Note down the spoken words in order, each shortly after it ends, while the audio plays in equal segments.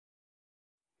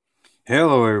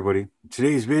Hello everybody. In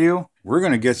today's video, we're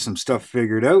going to get some stuff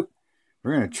figured out.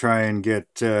 We're going to try and get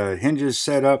hinges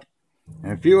set up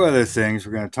and a few other things.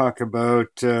 We're going to talk about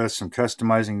some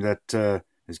customizing that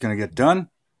is going to get done.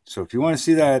 So if you want to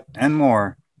see that and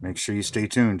more, make sure you stay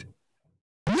tuned.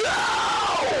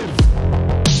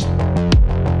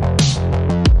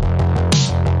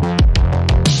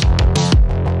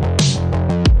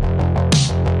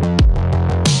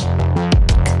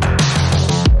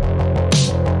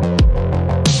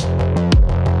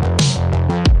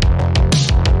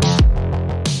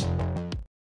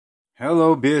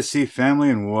 Hello BSC family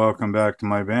and welcome back to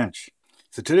my bench.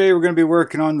 So today we're going to be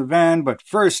working on the van, but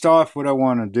first off what I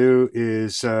want to do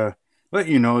is let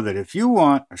you know that if you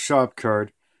want a shop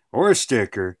card or a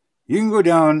sticker, you can go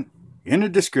down in the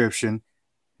description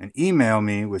and email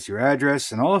me with your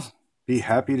address and I'll be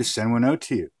happy to send one out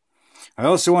to you. I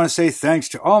also want to say thanks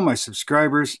to all my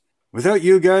subscribers. Without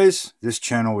you guys, this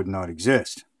channel would not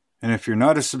exist. And if you're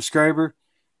not a subscriber,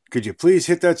 could you please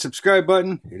hit that subscribe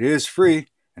button? It is free.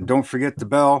 And don't forget the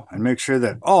bell and make sure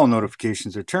that all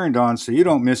notifications are turned on so you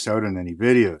don't miss out on any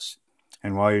videos.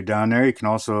 And while you're down there, you can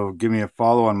also give me a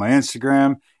follow on my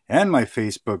Instagram and my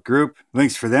Facebook group.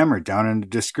 Links for them are down in the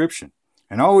description.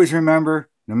 And always remember,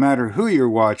 no matter who you're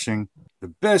watching, the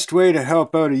best way to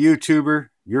help out a YouTuber,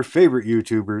 your favorite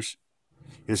YouTubers,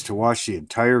 is to watch the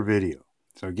entire video.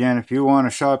 So again, if you want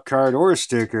a shop card or a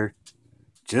sticker,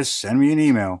 just send me an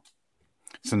email.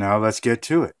 So now let's get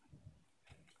to it.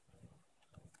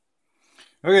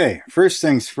 Okay, first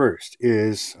things first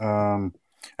is I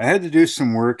had to do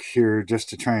some work here just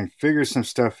to try and figure some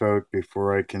stuff out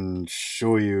before I can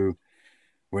show you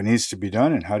what needs to be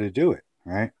done and how to do it,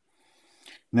 right?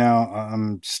 Now,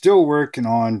 I'm still working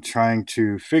on trying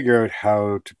to figure out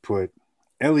how to put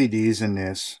LEDs in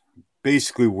this,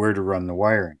 basically where to run the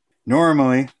wiring.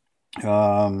 Normally,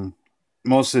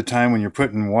 most of the time when you're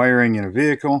putting wiring in a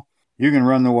vehicle, you can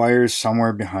run the wires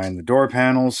somewhere behind the door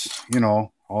panels, you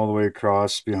know, all the way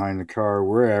across behind the car,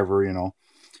 wherever, you know,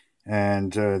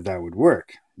 and that would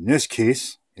work. In this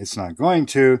case, it's not going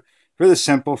to, for the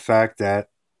simple fact that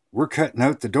we're cutting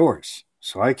out the doors.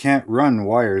 So I can't run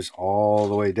wires all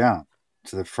the way down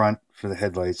to the front for the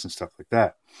headlights and stuff like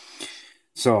that.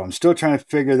 So I'm still trying to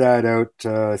figure that out.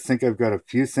 I think I've got a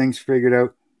few things figured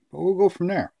out, but we'll go from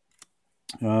there.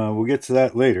 We'll get to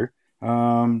that later.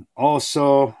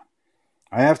 Also,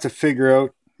 I have to figure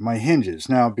out my hinges.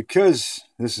 Now, because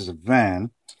this is a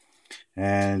van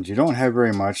and you don't have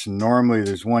very much, normally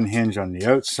there's one hinge on the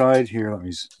outside. Here, let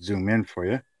me zoom in for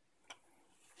you.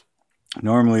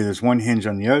 Normally there's one hinge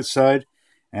on the outside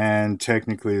and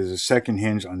technically there's a second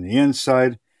hinge on the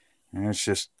inside, and it's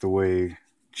just the way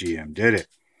GM did it.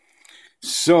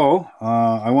 So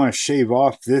I want to shave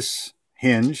off this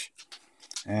hinge,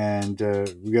 and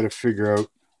we got to figure out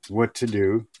what to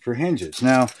do for hinges.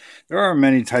 Now, there are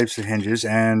many types of hinges,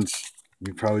 and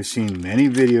you've probably seen many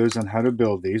videos on how to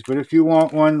build these, but if you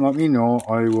want one, let me know.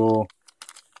 I will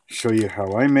show you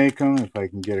how I make them, if I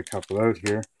can get a couple out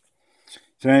here.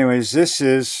 So anyways, this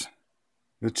is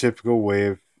the typical way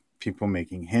of people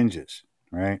making hinges,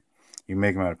 right? You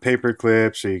make them out of paper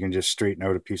clips, so you can just straighten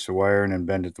out a piece of wire and then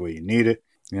bend it the way you need it.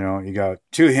 You know, you got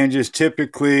two hinges,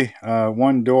 typically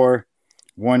one door,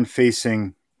 one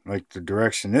facing like the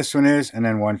direction this one is, and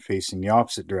then one facing the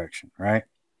opposite direction, right?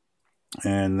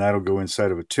 And that'll go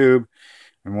inside of a tube,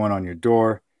 and one on your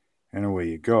door, and away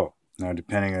you go. Now,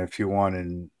 depending on if you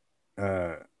want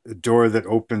a door that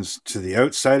opens to the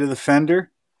outside of the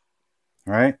fender,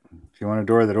 right? If you want a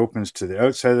door that opens to the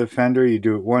outside of the fender, you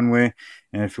do it one way.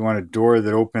 And if you want a door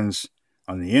that opens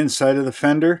on the inside of the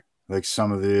fender, like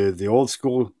some of the old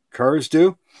school cars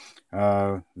do,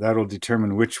 that'll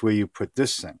determine which way you put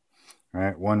this thing.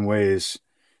 Right, one way is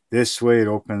this way, it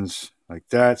opens like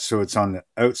that, so it's on the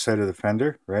outside of the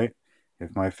fender, right?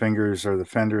 If my fingers are the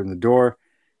fender and the door,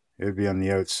 it would be on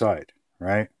the outside,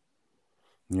 right?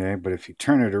 Okay, but if you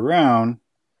turn it around,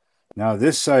 now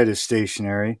this side is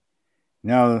stationary,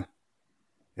 now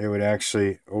it would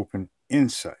actually open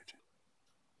inside.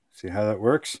 See how that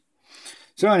works?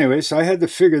 So anyways, I had to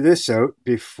figure this out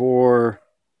before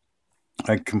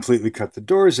I completely cut the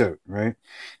doors out, right?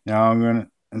 Now I'm going to,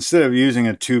 instead of using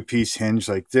a two-piece hinge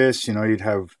like this, you know, you'd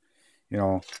have, you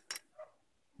know,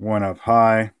 one up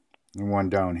high and one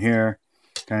down here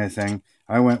kind of thing.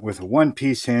 I went with a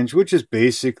one-piece hinge, which is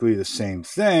basically the same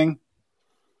thing.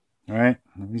 All right,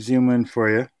 let me zoom in for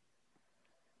you.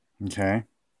 Okay,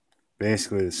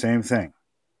 basically the same thing.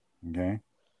 Okay.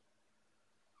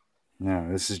 Now,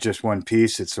 this is just one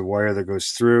piece. It's a wire that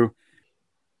goes through,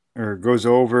 or goes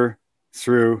over,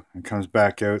 through, and comes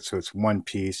back out, so it's one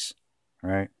piece.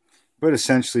 Right? But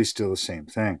essentially still the same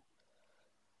thing.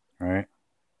 right?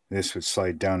 This would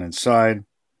slide down inside,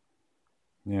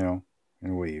 you know,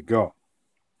 and away you go.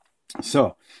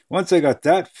 So once I got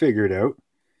that figured out,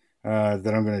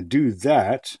 that I'm going to do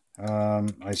that,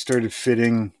 I started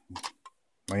fitting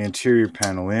my interior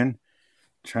panel in.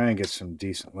 Try and get some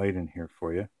decent light in here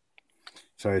for you.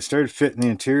 So I started fitting the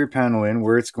interior panel in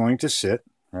where it's going to sit,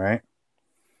 right?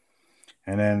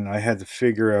 And then I had to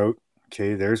figure out,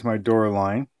 okay, there's my door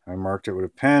line. I marked it with a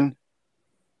pen,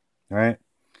 right?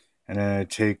 And then I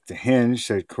take the hinge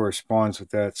that corresponds with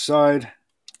that side,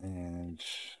 and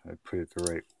I put it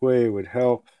the right way, would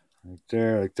help, right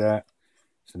there, like that.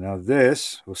 So now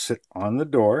this will sit on the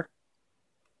door.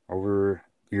 Over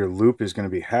your loop is going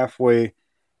to be halfway,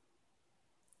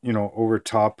 you know, over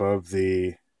top of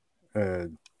the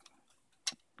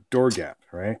door gap,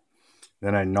 right?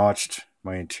 Then I notched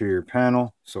my interior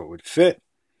panel so it would fit,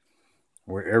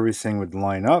 where everything would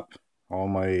line up.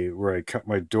 Where I cut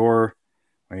my door,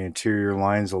 my interior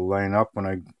lines will line up when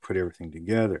I put everything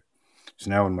together. So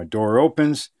now when my door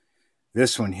opens,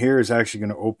 this one here is actually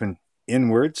going to open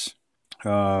inwards.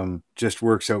 Just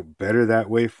works out better that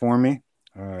way for me.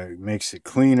 It makes it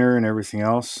cleaner and everything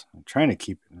else. I'm trying to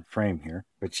keep it in frame here.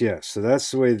 But yeah, so that's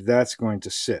the way that's going to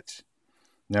sit.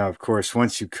 Now, of course,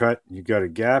 once you cut, you got a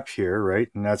gap here, right?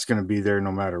 And that's going to be there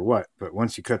no matter what. But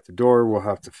once you cut the door, we'll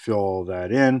have to fill all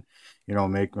that in, you know,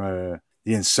 make the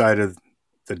inside of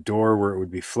the door where it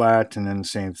would be flat. And then the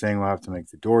same thing, we'll have to make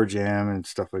the door jamb and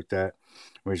stuff like that,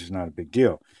 which is not a big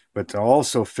deal. But to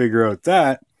also figure out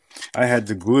that, I had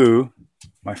to glue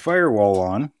my firewall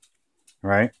on,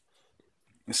 right?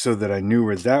 So that I knew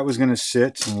where that was going to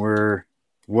sit and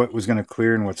what was going to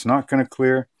clear and what's not going to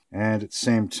clear. And at the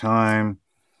same time,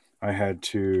 I had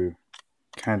to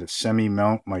kind of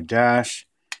semi-mount my dash,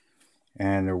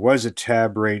 and there was a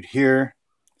tab right here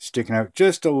sticking out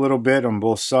just a little bit on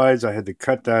both sides. I had to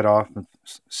cut that off and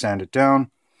sand it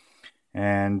down,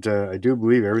 and I do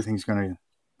believe everything's going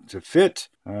to fit.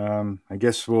 I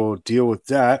guess we'll deal with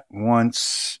that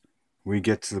once we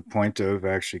get to the point of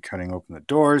actually cutting open the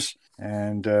doors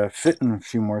and fitting a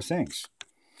few more things.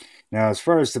 Now, as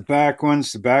far as the back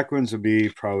ones will be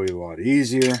probably a lot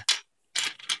easier.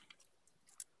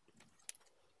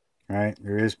 Right,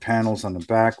 there is panels on the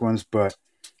back ones, but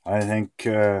I think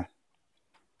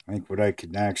what I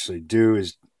could actually do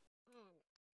is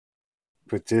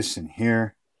put this in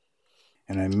here,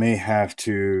 and I may have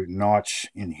to notch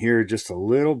in here just a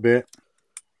little bit,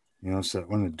 you know, so that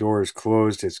when the door is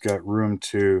closed, it's got room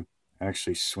to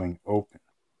actually swing open.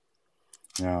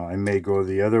 Now, I may go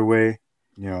the other way,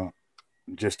 you know,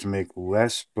 just to make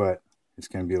less, but it's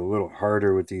going to be a little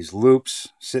harder with these loops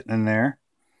sitting in there,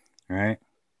 right?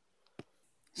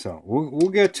 So we'll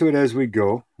get to it as we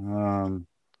go. We'll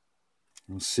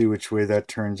see which way that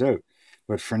turns out.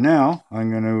 But for now,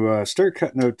 I'm going to start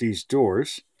cutting out these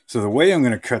doors. So the way I'm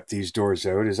going to cut these doors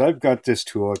out is I've got this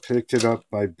tool. I picked it up,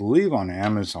 I believe, on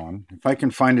Amazon. If I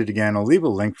can find it again, I'll leave a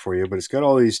link for you. But it's got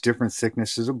all these different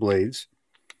thicknesses of blades.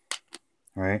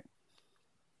 All right.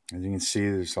 As you can see,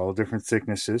 there's all different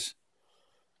thicknesses.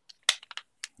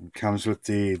 It comes with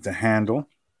the handle.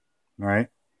 All right.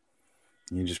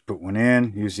 You just put one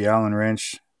in, use the Allen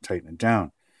wrench, tighten it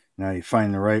down. Now you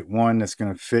find the right one that's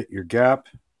going to fit your gap.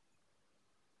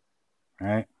 All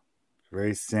right, it's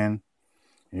very thin.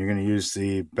 And you're going to use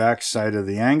the back side of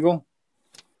the angle.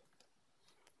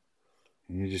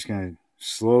 And you're just going to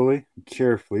slowly,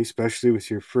 carefully, especially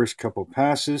with your first couple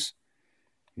passes,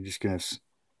 you're just going to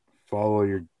follow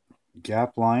your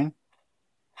gap line.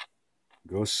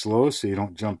 Go slow so you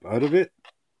don't jump out of it.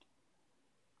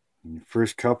 In the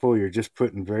first couple, you're just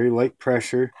putting very light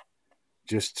pressure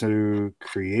just to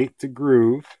create the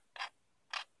groove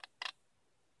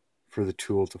for the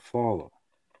tool to follow.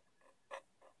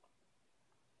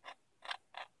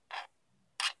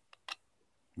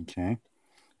 Okay,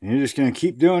 and you're just going to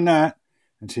keep doing that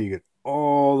until you get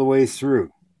all the way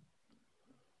through.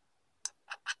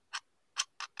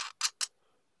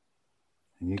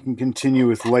 And you can continue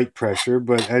with light pressure,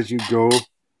 but as you go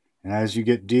and as you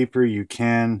get deeper, you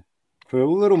can put a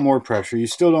little more pressure. You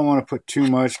still don't want to put too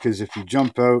much, because if you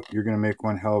jump out, you're going to make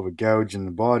one hell of a gouge in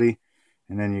the body,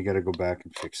 and then you got to go back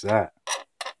and fix that.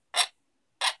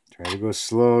 Try to go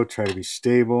slow, try to be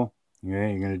stable.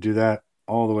 Okay, you're going to do that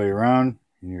all the way around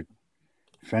in your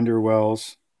fender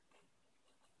wells,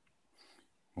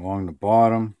 along the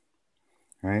bottom,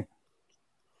 right?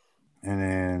 And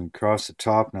then across the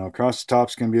top. Now across the top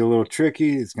is going to be a little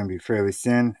tricky. It's going to be fairly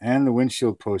thin, and the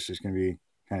windshield post is going to be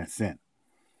kind of thin.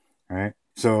 All right,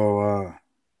 so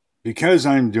because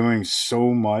I'm doing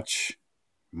so much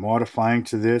modifying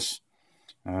to this,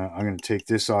 I'm going to take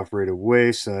this off right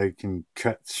away so I can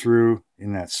cut through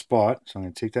in that spot. So I'm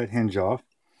going to take that hinge off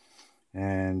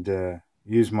and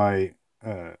use my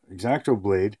X-Acto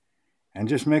blade and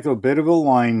just make a bit of a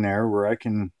line there where I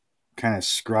can kind of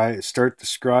start the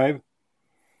scribe,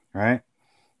 right?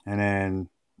 And then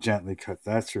gently cut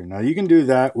that through. Now you can do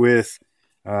that with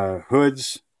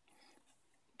hoods,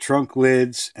 trunk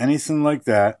lids, anything like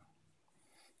that.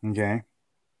 Okay.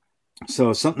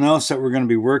 So something else that we're going to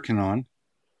be working on.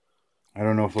 I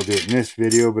don't know if I'll do it in this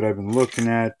video, but I've been looking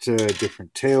at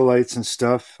different tail lights and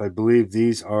stuff. I believe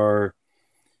these are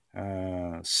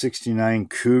 69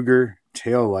 Cougar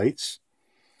tail lights.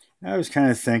 I was kind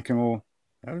of thinking, well,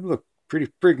 that would look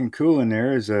pretty freaking cool in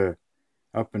there as a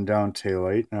up and down tail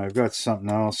light. Now I've got something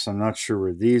else. I'm not sure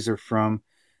where these are from.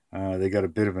 They got a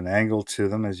bit of an angle to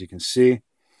them, as you can see.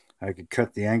 I could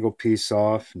cut the angle piece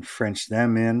off and French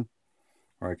them in,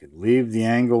 or I could leave the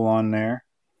angle on there.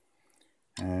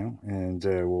 And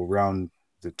we'll round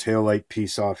the tail light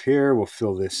piece off here. We'll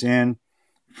fill this in,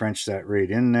 French that right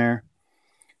in there.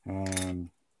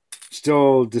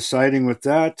 Still deciding with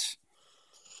that.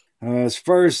 As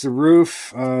far as the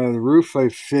roof I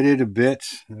fitted a bit.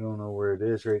 I don't know where it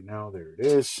is right now. There it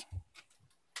is.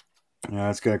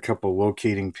 It's got a couple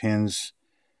locating pins,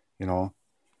 you know,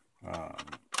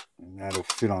 and that'll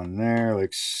fit on there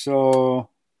like so.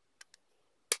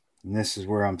 And this is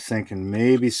where I'm thinking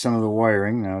maybe some of the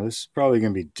wiring. Now this is probably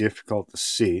going to be difficult to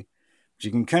see, but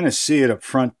you can kind of see it up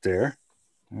front there.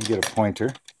 Let me get a pointer.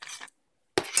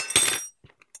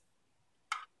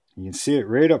 You can see it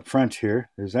right up front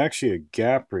here. There's actually a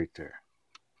gap right there.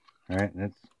 All right, and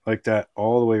it's like that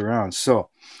all the way around. So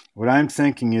what I'm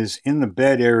thinking is in the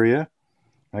bed area,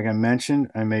 like I mentioned,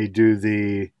 I may do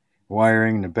the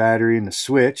wiring, the battery, and the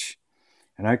switch.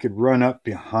 And I could run up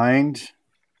behind,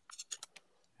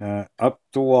 up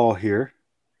the wall here,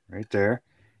 right there.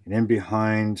 And in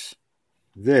behind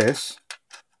this,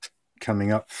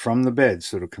 coming up from the bed.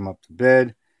 So it'll come up the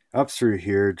bed, up through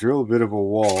here, drill a bit of a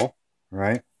wall,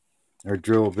 right? Or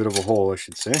drill a bit of a hole, I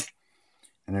should say,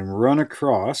 and then run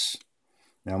across.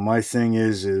 Now my thing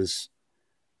is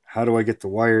how do I get the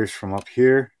wires from up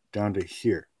here down to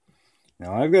here?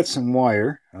 Now I've got some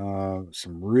wire,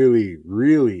 some really,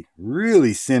 really,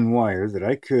 really thin wire that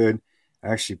I could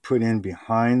actually put in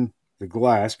behind the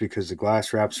glass, because the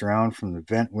glass wraps around from the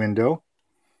vent window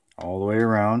all the way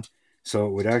around. So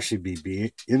it would actually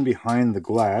be in behind the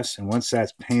glass, and once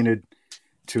that's painted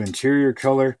to interior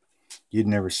color, you'd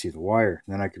never see the wire.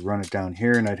 Then I could run it down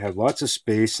here and I'd have lots of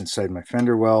space inside my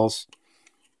fender wells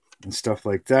and stuff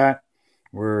like that,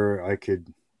 where I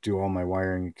could do all my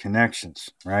wiring connections,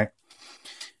 right?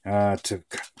 To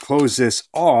close this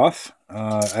off,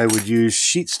 I would use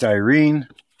sheet styrene.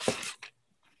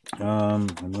 I'm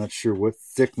not sure what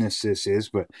thickness this is,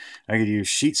 but I could use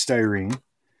sheet styrene.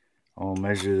 I'll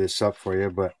measure this up for you,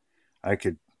 but I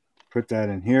could put that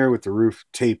in here with the roof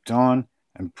taped on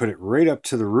and put it right up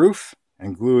to the roof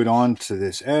and glue it on to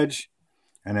this edge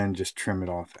and then just trim it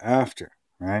off after,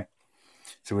 right?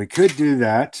 So we could do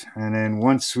that, and then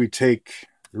once we take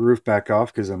the roof back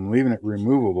off, because I'm leaving it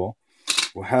removable,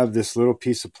 we'll have this little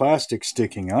piece of plastic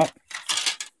sticking up.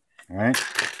 All right,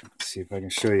 let's see if I can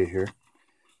show you here.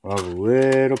 We'll have a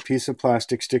little piece of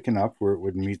plastic sticking up where it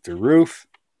would meet the roof,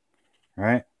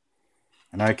 right?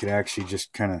 And I could actually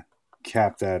just kind of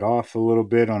cap that off a little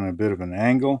bit on a bit of an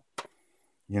angle,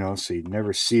 you know, so you'd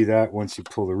never see that once you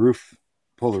pull the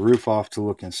roof off to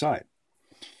look inside.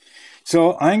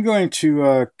 So I'm going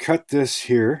to cut this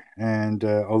here, and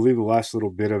I'll leave the last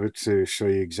little bit of it to show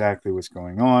you exactly what's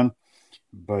going on.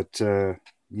 But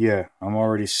yeah, I'm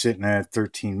already sitting at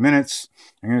 13 minutes.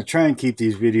 I'm going to try and keep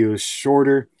these videos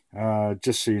shorter,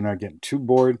 just so you're not getting too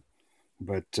bored.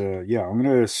 But yeah, I'm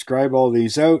going to scribe all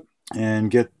these out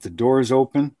and get the doors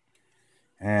open.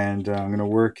 And I'm going to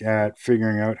work at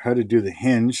figuring out how to do the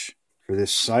hinge for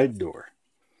this side door.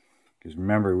 Because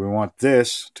remember, we want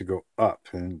this to go up.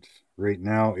 And right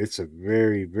now, it's a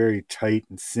very, very tight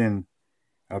and thin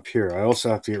up here. I also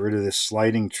have to get rid of this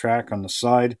sliding track on the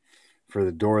side for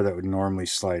the door that would normally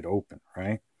slide open,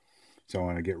 right? So I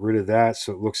want to get rid of that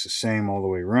so it looks the same all the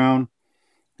way around.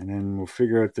 And then we'll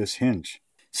figure out this hinge.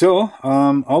 So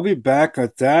I'll be back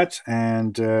at that,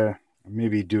 and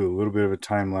maybe do a little bit of a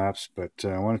time lapse, but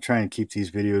I want to try and keep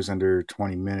these videos under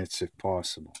 20 minutes if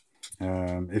possible.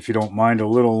 If you don't mind a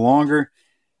little longer,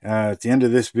 at the end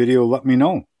of this video, let me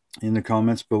know in the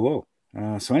comments below.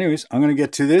 So anyways, I'm going to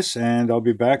get to this, and I'll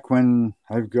be back when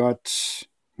I've got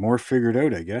more figured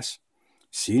out, I guess.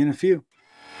 See you in a few.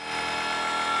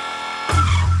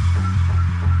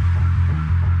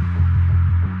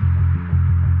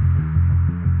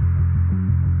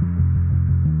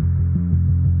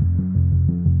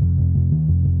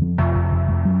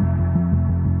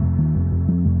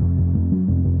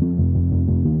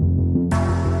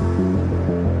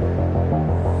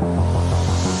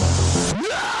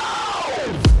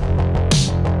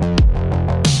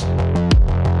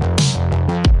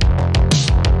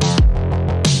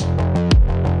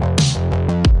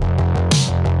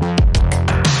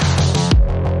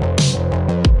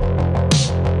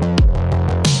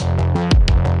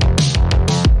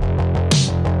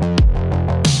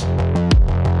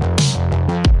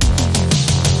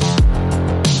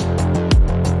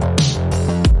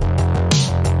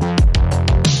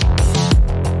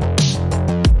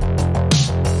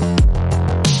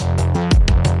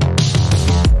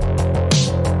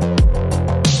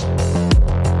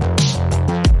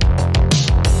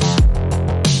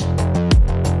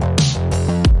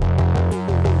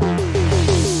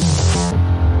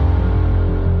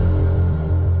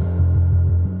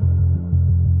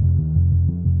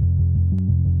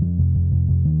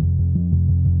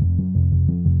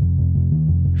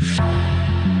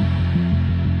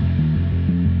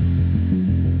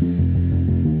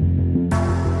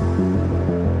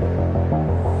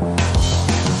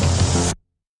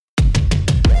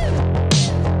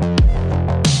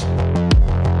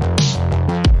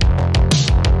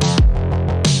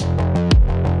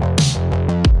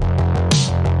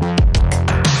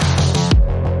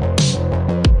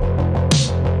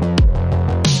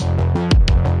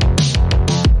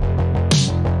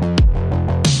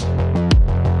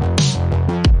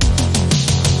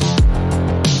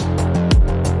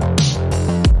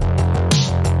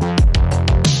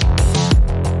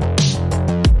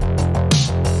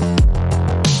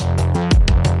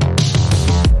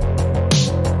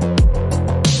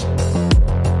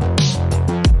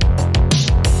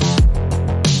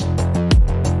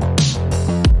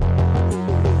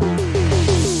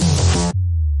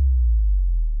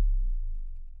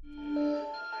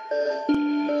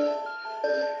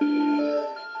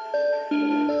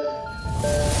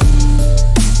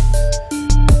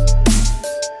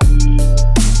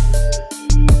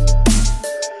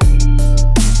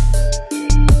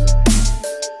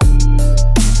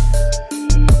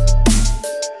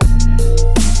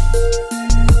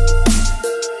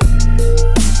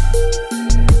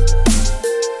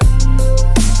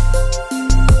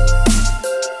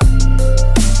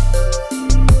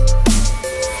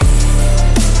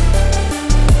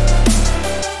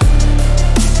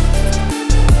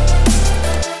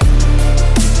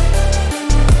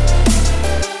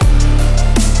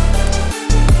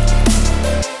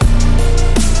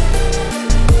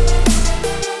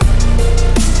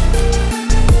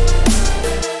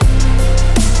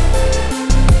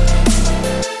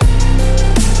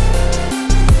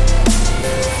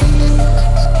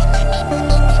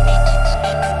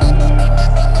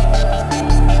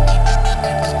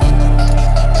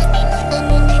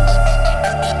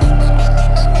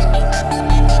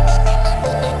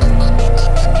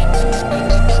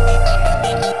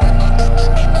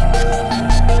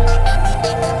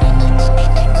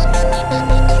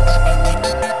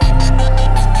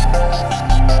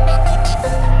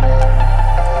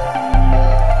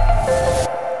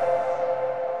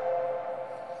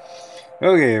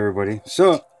 Okay, everybody.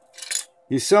 So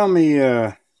you saw me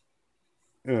cut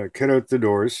out the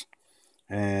doors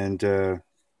and a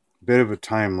bit of a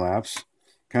time lapse.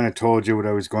 Kind of told you what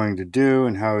I was going to do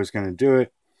and how I was going to do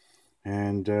it.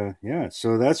 And yeah,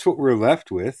 so that's what we're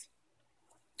left with.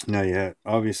 Now, yeah,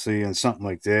 obviously on something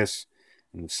like this,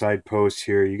 and the side posts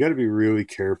here, you got to be really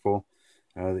careful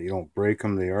that you don't break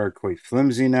them. They are quite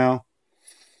flimsy now.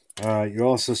 You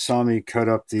also saw me cut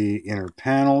up the inner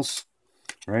panels,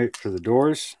 right, for the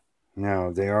doors.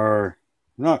 Now, they are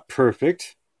not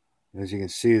perfect. As you can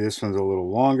see, this one's a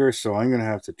little longer, so I'm going to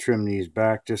have to trim these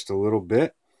back just a little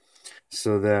bit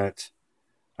so that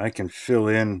I can fill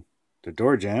in the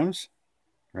door jambs,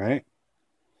 right?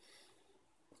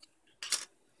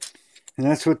 And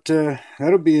that's what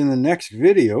that'll be in the next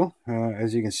video.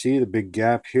 As you can see, the big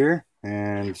gap here,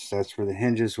 and that's where the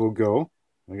hinges will go.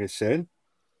 Like I said,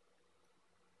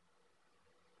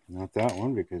 not that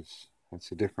one because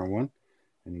that's a different one.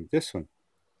 I need this one.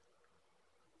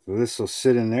 So this will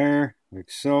sit in there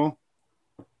like so.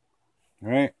 All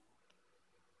right.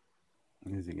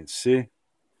 As you can see,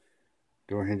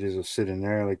 door hinges will sit in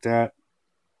there like that.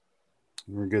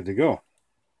 And we're good to go.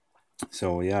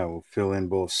 So yeah, we'll fill in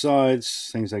both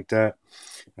sides, things like that.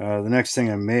 The next thing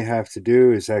I may have to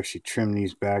do is actually trim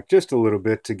these back just a little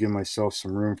bit to give myself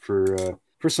some room for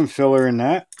some filler in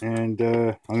that. And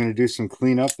I'm going to do some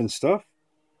cleanup and stuff.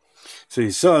 So you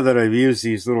saw that I've used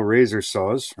these little razor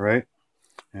saws, right?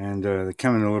 And they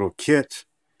come in a little kit.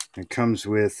 It comes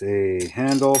with a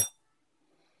handle.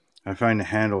 I find the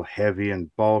handle heavy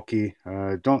and bulky.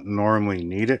 I don't normally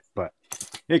need it, but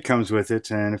it comes with it.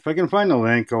 And if I can find the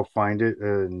link, I'll find it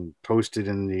and post it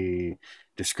in the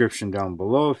description down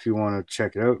below if you want to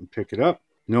check it out and pick it up.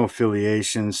 No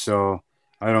affiliation, so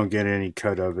I don't get any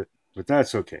cut of it, but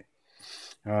that's okay.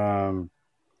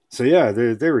 So yeah,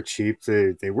 they were cheap.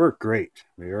 They work great.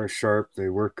 They are sharp. They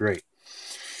work great.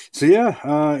 So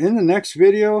yeah, in the next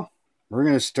video, we're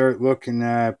going to start looking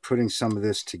at putting some of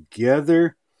this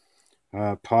together.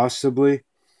 Possibly.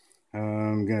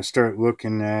 I'm going to start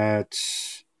looking at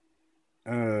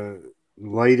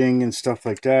lighting and stuff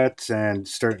like that, and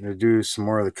starting to do some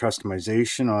more of the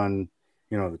customization on,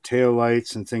 you know, the tail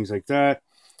lights and things like that.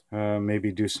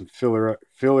 Maybe do some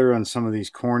filler on some of these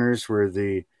corners where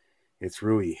it's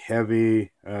really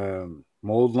heavy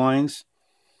mold lines.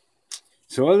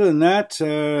 So other than that,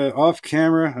 off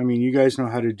camera, I mean, you guys know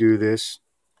how to do this.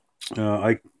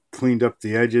 I cleaned up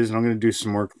the edges, and I'm going to do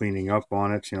some more cleaning up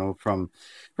on it, you know, from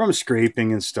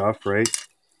scraping and stuff, right?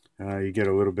 You get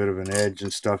a little bit of an edge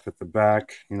and stuff at the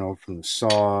back, you know, from the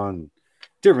saw and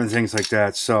different things like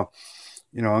that. So,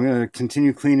 you know, I'm going to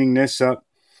continue cleaning this up.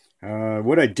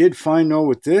 What I did find, though,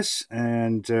 with this,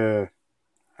 and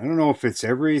I don't know if it's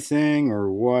everything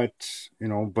or what, you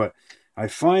know, but I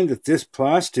find that this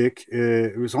plastic,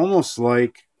 it was almost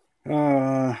like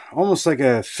a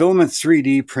filament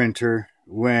 3D printer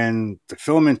when the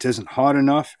filament isn't hot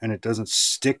enough and it doesn't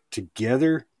stick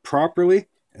together properly.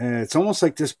 It's almost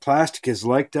like this plastic is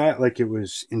like that, like it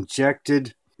was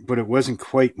injected, but it wasn't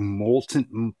quite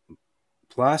molten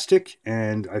plastic.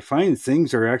 And I find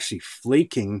things are actually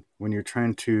flaking when you're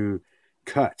trying to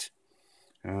cut.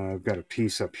 I've got a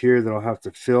piece up here that I'll have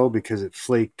to fill because it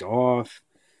flaked off.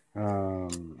 I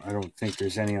don't think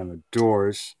there's any on the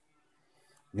doors.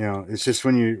 You know, it's just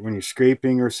when you're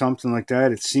scraping or something like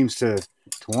that, it seems to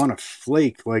want to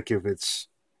flake, like if it's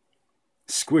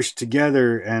squished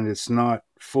together and it's not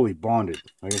fully bonded.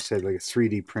 Like I said, like a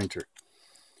 3D printer,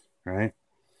 right?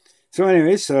 So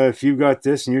anyways, if you've got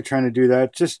this and you're trying to do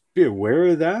that, just be aware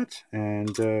of that.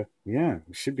 And yeah,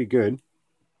 it should be good.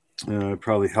 It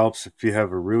probably helps if you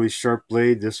have a really sharp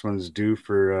blade. This one's due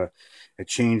for a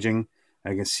changing.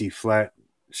 I can see flat,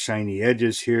 shiny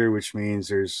edges here, which means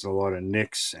there's a lot of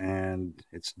nicks and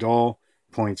it's dull,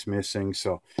 points missing.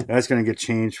 So that's going to get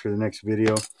changed for the next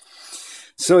video.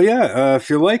 So yeah, if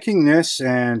you're liking this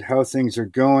and how things are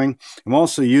going, I'm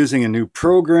also using a new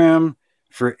program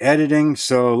for editing.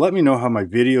 So let me know how my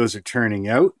videos are turning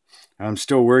out. I'm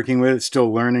still working with it,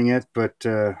 still learning it, but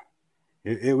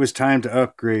it was time to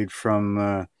upgrade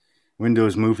from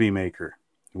Windows Movie Maker,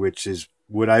 which is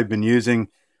what I've been using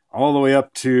all the way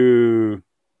up to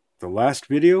the last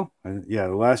video. Yeah,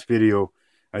 the last video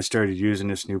I started using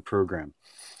this new program.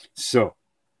 So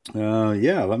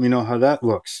yeah, let me know how that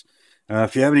looks.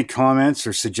 If you have any comments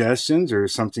or suggestions or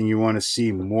something you want to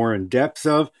see more in depth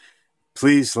of,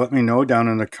 please let me know down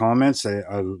in the comments.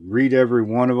 I read every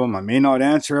one of them. I may not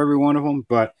answer every one of them,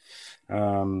 but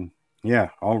yeah,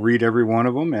 I'll read every one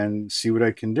of them and see what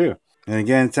I can do. And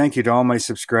again, thank you to all my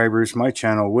subscribers. My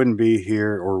channel wouldn't be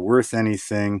here or worth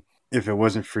anything if it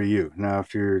wasn't for you. Now,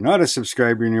 if you're not a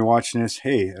subscriber and you're watching this,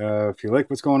 hey, if you like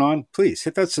what's going on, please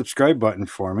hit that subscribe button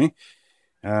for me.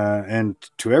 And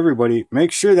to everybody,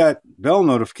 make sure that bell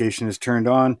notification is turned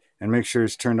on, and make sure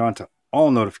it's turned on to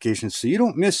all notifications so you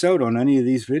don't miss out on any of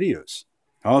these videos.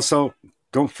 Also,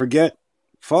 don't forget,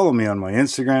 follow me on my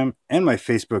Instagram and my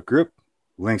Facebook group.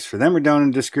 Links for them are down in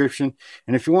the description.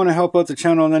 And if you want to help out the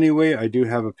channel in any way, I do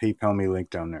have a PayPal me link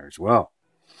down there as well.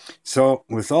 So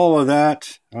with all of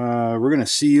that, we're going to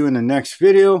see you in the next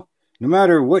video. No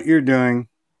matter what you're doing,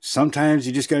 sometimes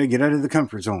you just got to get out of the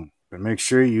comfort zone. But make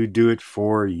sure you do it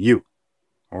for you.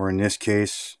 Or in this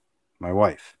case, my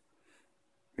wife.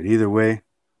 But either way,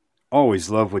 always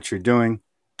love what you're doing.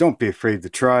 Don't be afraid to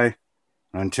try.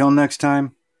 Until next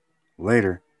time,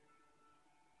 later.